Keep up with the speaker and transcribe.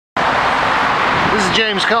This is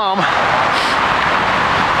James Calm. I'm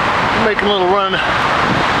making a little run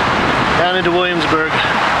down into Williamsburg.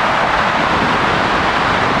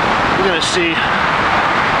 We're gonna see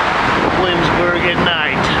Williamsburg at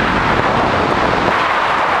night.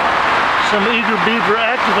 Some eager beaver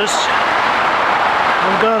activists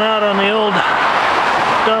have gone out on the old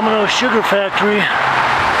Domino Sugar Factory.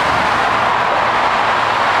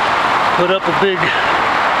 Put up a big,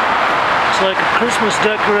 it's like a Christmas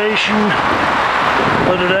decoration,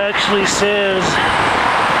 but it actually says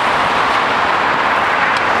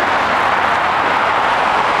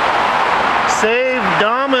Save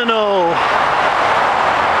Domino.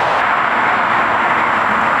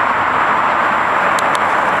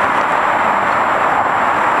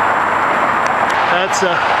 That's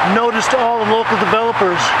a notice to all the local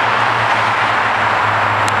developers.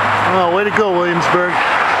 Oh, way to go, Williamsburg.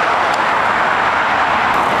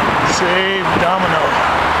 Save Domino.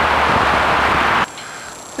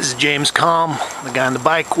 This is James Calm, the guy on the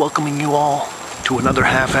bike, welcoming you all to another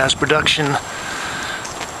half-ass production.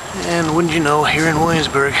 And wouldn't you know, here in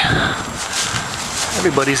Williamsburg,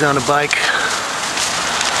 everybody's on a bike.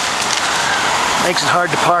 Makes it hard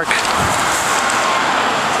to park.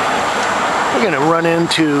 We're gonna run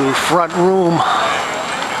into front room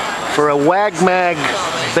for a WAGMAG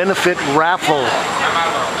benefit raffle.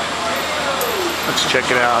 Let's check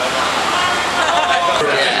it out.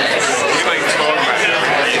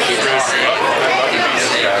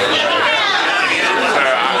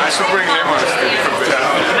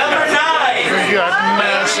 Number 9. We got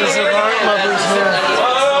masses of art lovers here.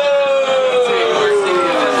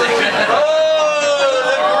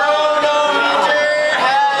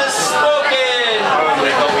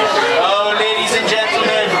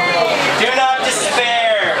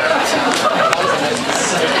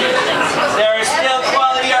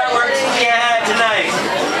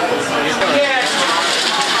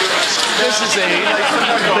 This is a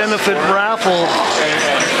benefit raffle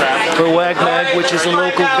for WAGMAG, which is a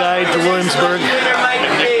local guide to Williamsburg.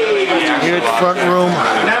 Here at the front room,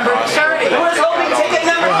 Number 30.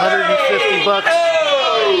 for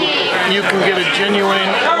 $150, you can get a genuine,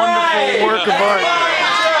 wonderful work of art.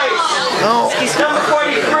 Oh,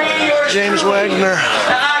 James Wagner,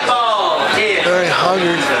 very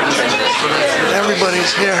haggard.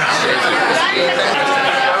 Everybody's here.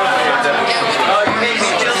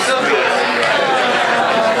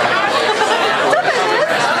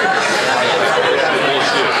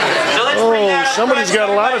 Somebody's got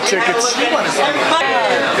a lot of tickets.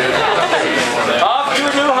 Off to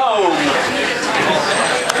a new home.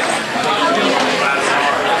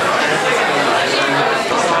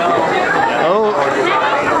 Oh,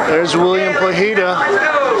 there's William Pajita.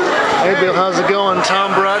 Hey Bill, how's it going?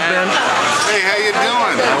 Tom Broadbent. Hey, how you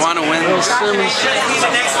doing? I want to win. Bill Simmons.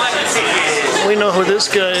 We know who this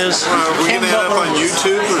guy is. We get that up on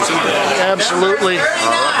YouTube or something? Absolutely.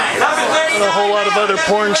 And a whole lot of other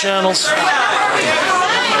porn channels.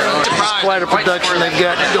 It's quite a production they've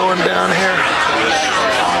got going down here.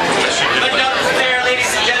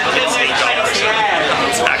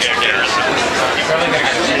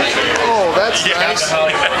 Oh, that's nice.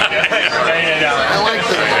 I like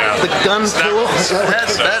the gun tool.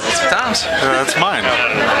 That's Tom's. That's mine.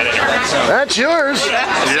 That's yours. Yeah.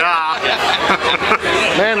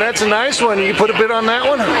 Man, that's a nice one. You put a bid on that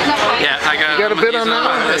one? Yeah, I got. You got a bid on that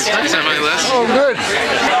one? That's on my list. Oh, good.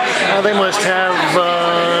 Now they must have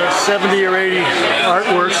 70 or 80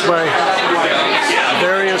 artworks by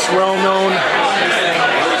various well-known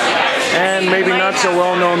and maybe not so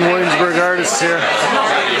well-known Williamsburg artists here.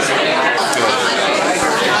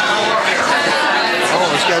 Oh,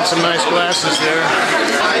 he's got some nice glasses there.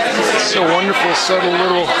 It's a wonderful, subtle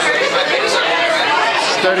little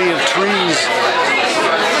study of trees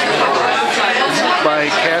by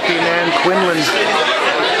Kathy Nan Quinlan,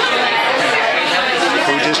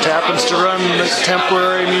 who just happens to run the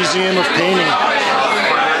Temporary Museum of Painting.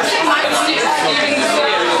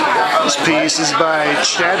 This piece is by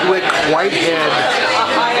Chadwick Whitehead.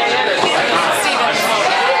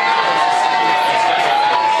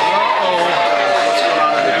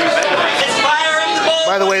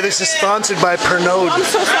 By the way, this is sponsored by Pernod. I'm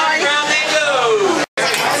so sorry.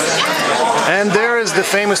 And there is the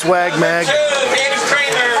famous WAGMAG.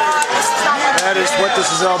 That is what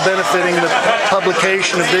this is all benefiting, the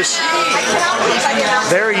publication of this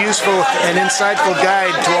very useful and insightful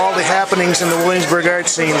guide to all the happenings in the Williamsburg art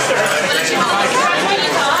scene.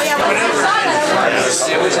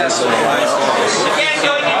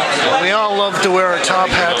 We all love to wear our top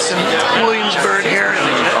hats in Williamsburg here.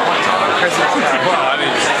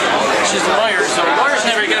 She's a lawyer, so lawyers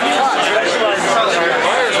never get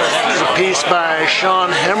a piece by by Sean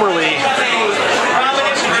Hemmerly.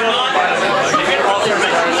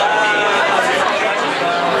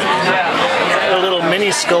 A little mini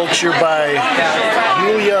sculpture by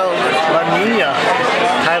Julia Lanina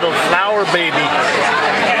titled Flower Baby.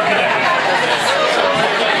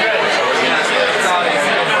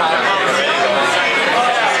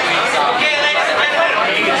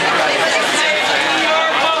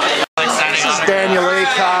 This is Daniel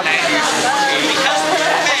Aycock,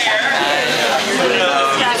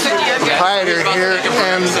 proprietor here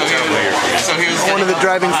and one of the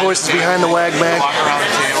driving forces behind the WAGMAG.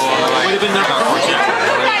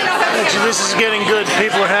 Actually, this is getting good.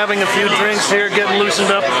 People are having a few drinks here, getting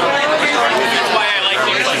loosened up.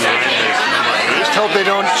 Just hope they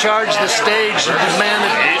don't charge the stage and demand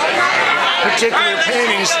particular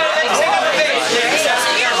paintings.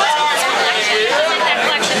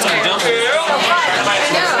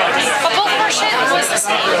 But both of our shit was the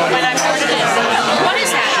same when I poured it in. What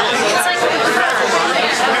is that? It's like...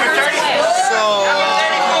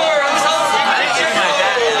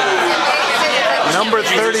 Number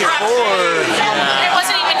 34. It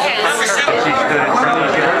wasn't even his.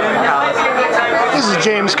 This is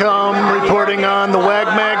James Combe reporting on the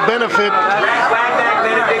WAGMAG benefit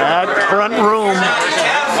at Front Room.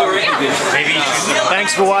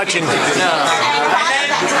 Thanks for watching.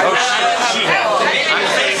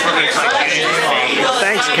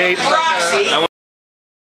 Thanks, Kate.